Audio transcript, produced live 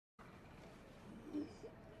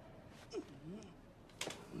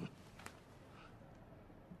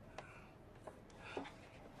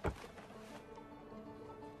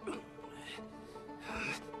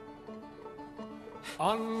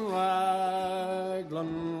On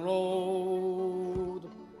Raglan road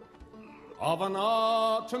of an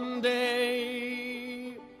autumn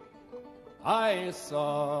day, I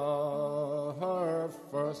saw her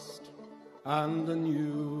first and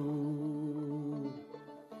knew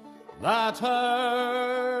that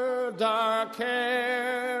her dark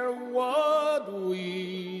hair would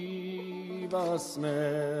weave a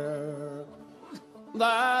snare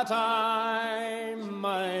that I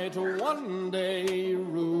might one day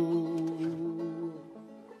rue.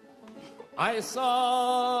 I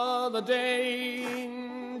saw the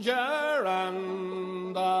danger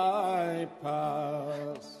and I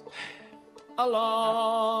passed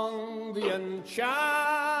along the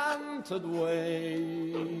enchanted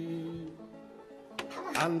way,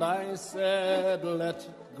 and I said, let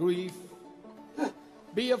grief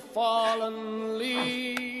be a fallen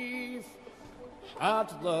leaf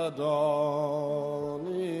at the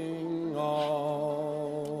dawning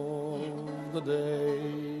of the day.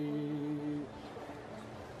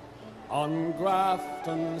 On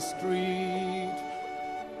Grafton Street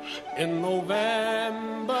in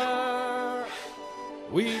November,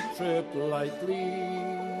 we tripped lightly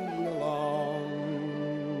along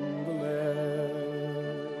the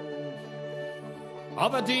ledge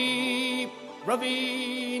of a deep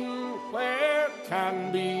ravine where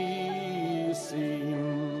can be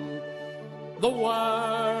seen the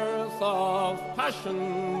worth of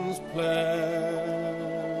passion's pledge.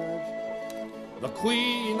 The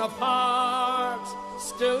Queen of Hearts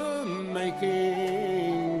still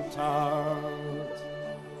making tarts,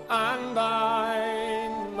 and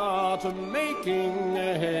I'm not making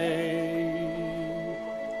hay.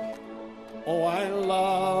 Oh, I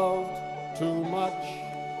loved too much,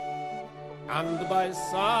 and by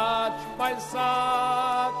such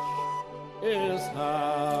is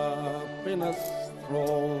happiness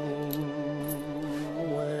thrown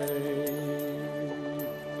away.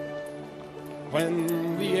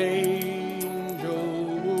 When the angel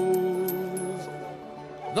woos,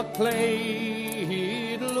 the clay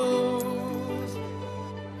he'd lose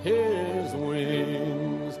his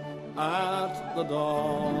wings at the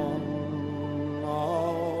dawn.